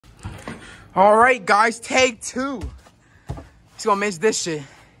All right, guys, take two. He's gonna miss this shit.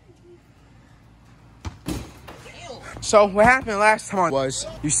 So what happened last time was,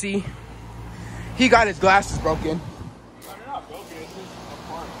 you see, he got his glasses broken.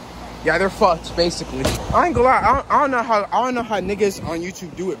 Yeah, they're fucked, basically. I ain't gonna lie, I don't know how niggas on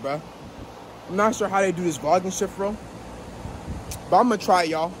YouTube do it, bro. I'm not sure how they do this vlogging shit, bro. But I'm gonna try,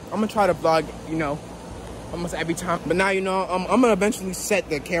 y'all. I'm gonna try to vlog, you know, almost every time. But now, you know, I'm gonna eventually set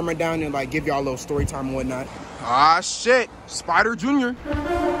the camera down and like give y'all a little story time and whatnot. Ah, shit. Spider Jr.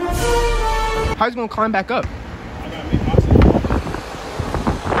 How's he gonna climb back up? I gotta make my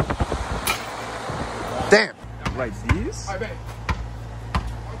Damn. like these? I bet.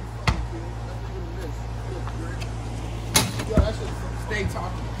 Stay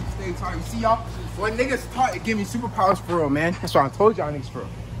talking. Stay talking. See, y'all? When niggas talk, it give me superpowers for real, man. That's why I told y'all niggas for real.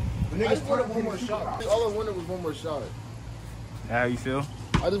 When I niggas just wanted talk, one more shot. All I wanted was one more shot. How you feel?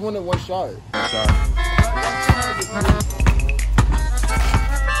 I just wanted one shot. Sorry.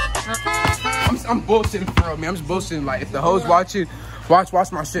 I'm bullshitting for real, man. I'm just bullshitting. Like, if the hoes watching, watch my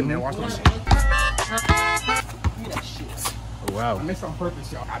shit, man. Watch my shit. Give me that shit. Oh, wow. I missed on purpose,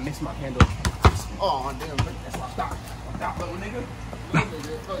 y'all. I missed my handle. Oh, damn. That's why I stopped. Stop, little nigga.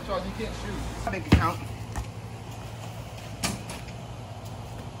 Charles, you can't shoot. I think it count.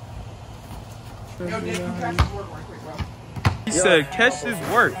 Yo, Dave, you catch his work right quick, bro. He said, catch his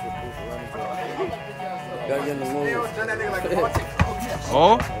work. Gotta get in the mood.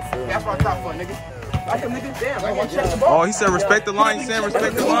 Oh? That's what I thought for, nigga. Like him, nigga. Damn, I can't check the ball. Oh, he said respect the line. He's saying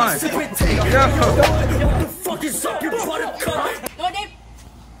respect the line. What the fuck is up your buttercup? No, Dave.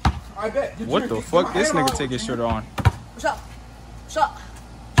 I bet. What the fuck? This nigga take his shirt on. What's up? What's up?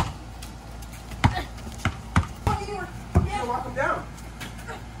 Lock him down.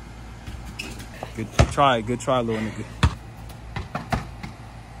 Good try, little nigga.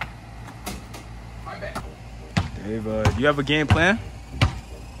 I bet. Dave, do you have a game plan?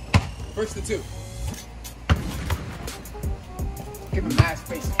 First to two. Give him mad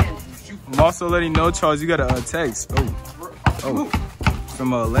space and shoot. I'm also letting you know, Charles, you got a text. Oh,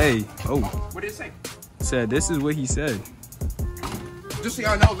 from LA. Oh, What did it say? said this is what he said. Just so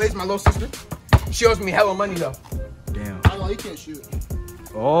y'all know, Lay's my little sister. She owes me hella money though. Damn. I know, he can't shoot.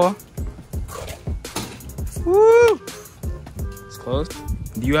 Oh. Woo. It's close.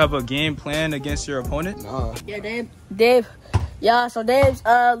 Do you have a game plan against your opponent? Nah. Yeah, Dave. Yeah, so Dave's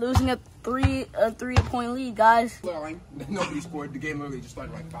losing a 3-point lead, guys. Nobody scored. The game literally just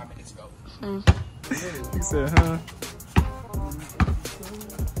started like 5 minutes ago. He said, huh?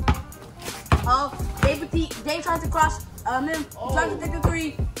 Dave tries to cross him. He tries to take a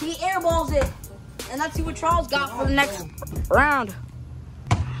three. He airballs it. And let's see what Charles got for the next round.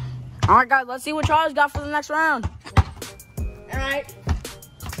 All right, guys, let's see what Charles got for the next round. All right.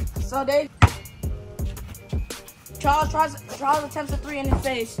 So, Dave. Charles attempts a three in his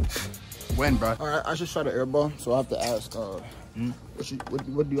face. When, bro? All right, I should try to airball, so I have to ask, what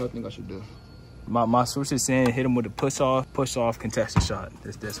do y'all think I should do? My source is saying hit him with a push off contested shot.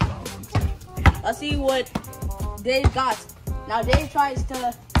 That's what I'm saying. Let's see what Dave got. Now Dave tries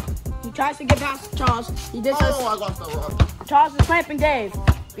to get past Charles. He did I got that wrong. Charles is clamping Dave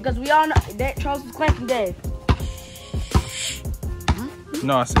because we all know that Charles is clamping Dave.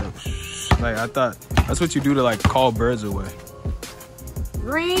 No, I said, like, I thought that's what you do to like call birds away.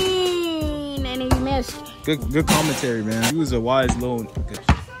 Green, and he missed. Good commentary, man. He was a wise little.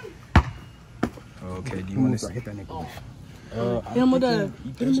 Okay, do you want to hit that nigga? Hit him with a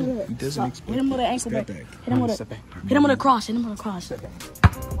ankle break. Hit him with a cross. Hit him with a cross. Why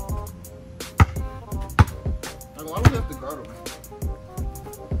would you have to guard him?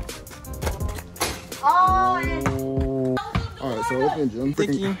 Alright, so open gym.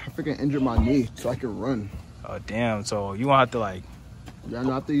 I freaking injured my knee so I can run. Oh damn! So you won't have to like. Yeah,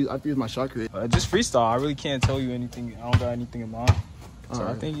 no, I have to use my shot create. Just freestyle. I really can't tell you anything. I don't got anything in mind. So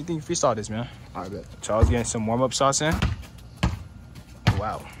I think you freestyle this, man. I bet. Charles getting some warm-up shots in. Oh,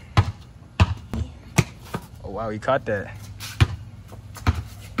 wow. Oh wow, he caught that.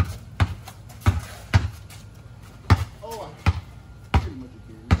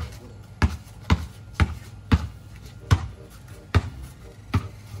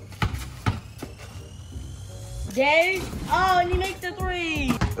 Dave. Oh, and he makes the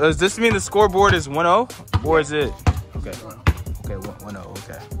three. Does this mean the scoreboard is 1-0? Or is it? Okay. Okay, 1-0.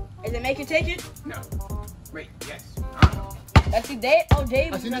 Okay. Is it make you take it? No. Wait, yes. Let's see, Dave. Oh,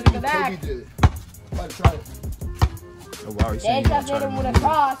 Dave is going to go back. Let's try it. Oh wow, he's Dave tries to hit him with a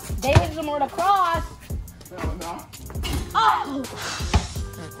cross. Dave hits him with a cross. No. Oh!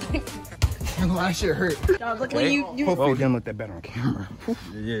 That shit hurt. Charles, look at you. Hopefully it didn't look that bad on camera.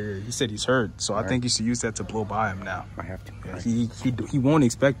 Yeah. He said he's hurt, so I think you should use that to blow by him now. I have to. Yeah, he won't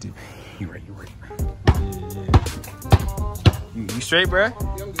expect it. You're right. You straight, bruh?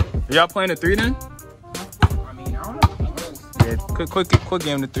 Are y'all playing a 3 then? I mean, I don't know. Yeah, quick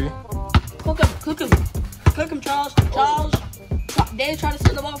game to 3. Cook him, Charles. Dave trying to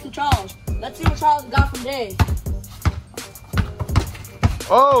steal the ball from Charles. Let's see what Charles got from Dave.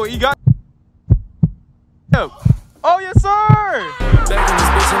 Oh, he got. Oh yes, sir. Back in this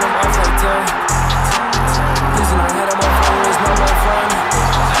bitch and I'm off like 10. Losing my head, I'm on fire, it's not my fun.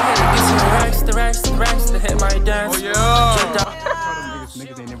 I had to get some racks to hit my dance. Oh yeah.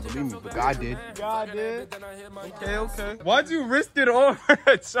 Niggas ain't never believe me, but God did. Okay. Why'd you risk it on?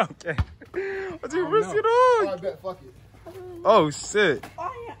 It's okay. Why'd you risk it on? I bet, fuck it. Oh shit.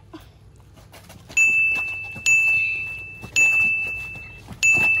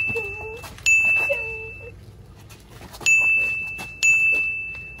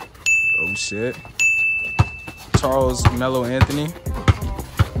 Oh shit. Charles Mello Anthony.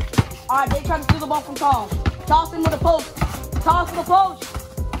 Alright, they trying to steal the ball from Charles. Toss him with a post. Toss to the post.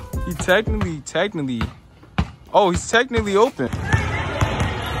 He technically. Oh, he's technically open.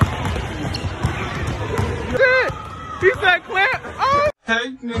 Shit! He's that clamp. Oh,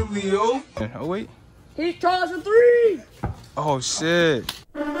 technically open. Oh wait. He's Charles for 3. Oh shit.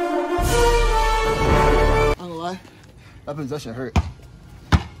 I don't know why. That possession hurt.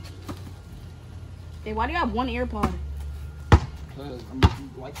 Hey, why do you have one ear pod? Because I'm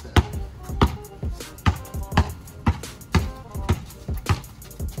like that.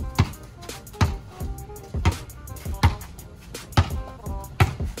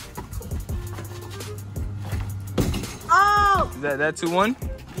 Oh! Is that 2-1?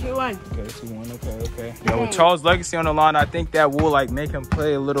 2-1. Okay, 2-1. Okay. Yeah, with Charles' legacy on the line, I think that will like make him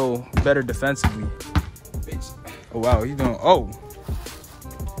play a little better defensively. Oh wow, he's doing. Oh.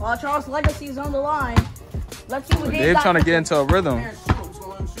 While Charles' legacy is on the line, let's see what Dave trying to get into a rhythm.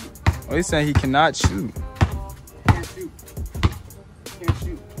 Oh, he's saying he cannot shoot. Can't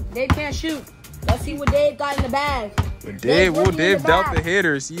shoot. Dave can't shoot. Let's see what Dave got in the bag. But Dave doubt the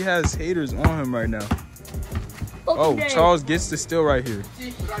haters. He has haters on him right now. Oh, Charles gets the steal right here. See,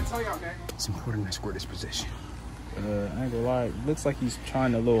 what I tell y'all, man? It's important I score this possession. I ain't gonna lie. It looks like he's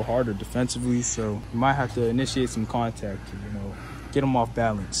trying a little harder defensively, so you might have to initiate some contact to, get him off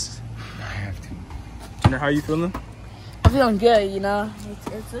balance. I have to. Jenner, how you feeling? I'm feeling good,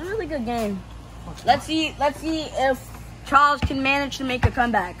 It's a really good game. Let's see if Charles can manage to make a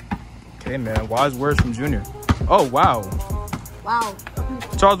comeback. Okay, man. Wise words from Junior. Oh, wow. Wow.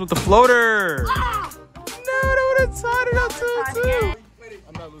 Charles with the floater. Ah! No, that would have tied it up 2-2.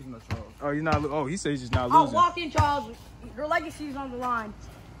 I'm not losing to Charles. Oh, you're not. Oh, he says he's just not I'll losing. walk in, Charles. Your legacy is on the line.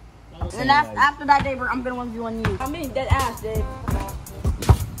 And after that, Dave, I'm gonna 1v1 you. I'm being dead ass, Dave.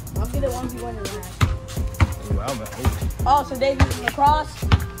 I'm gonna 1v1 your ass. Wow, man. Oh, so Dave using the cross.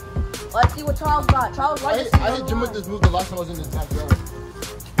 Let's see what Charles got. Charles I hit Jim with this move the last time I was in this backyard.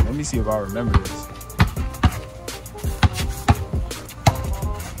 Let me see if I remember this.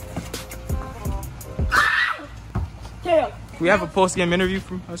 Tail. We have a post-game interview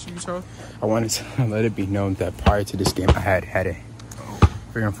from us, Charles. I wanted to let it be known that prior to this game, I had a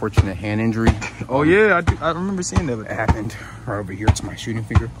very unfortunate hand injury. Oh yeah, I remember seeing that. It happened right over here to my shooting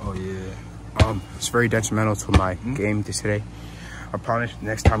finger. Oh yeah. It's very detrimental to my game today. I promise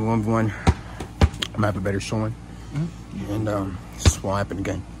next time 1v1, I'm gonna have a better showing. And this won't happen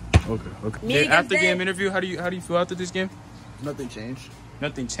again. Okay. Me Yeah, after against game Dave. interview, how do you feel after this game? Nothing changed.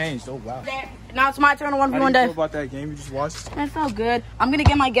 Nothing changed. Oh wow. Now it's my turn to How do 1v1 you feel Dave. about that game you just watched? That felt good. I'm gonna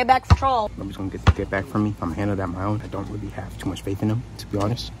get my get back for Charles. Nobody's gonna get back from me. I'm gonna handle that on my own. I don't really have too much faith in him, to be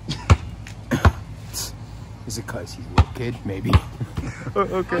honest. Is it because he's a little kid? Maybe.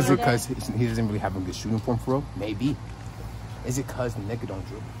 Okay. Is it because he doesn't really have a good shooting form for real? Maybe. Is it because the nigga don't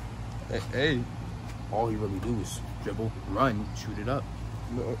dribble? Hey. All he really do is dribble, run, shoot it up.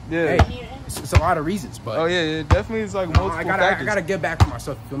 Yeah. Hey, it's a lot of reasons, but Oh yeah. Definitely is like multiple I factors. gotta get back for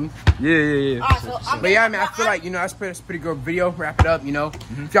myself. You feel me? Yeah. Alright, so I'm But yeah, man, I feel like, that's a pretty good video. Wrap it up,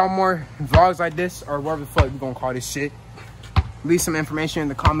 If y'all more vlogs like this or whatever the fuck we gonna call this shit, leave some information in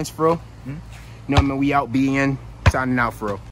the comments, for real. We out. B.A.N. signing out, for real.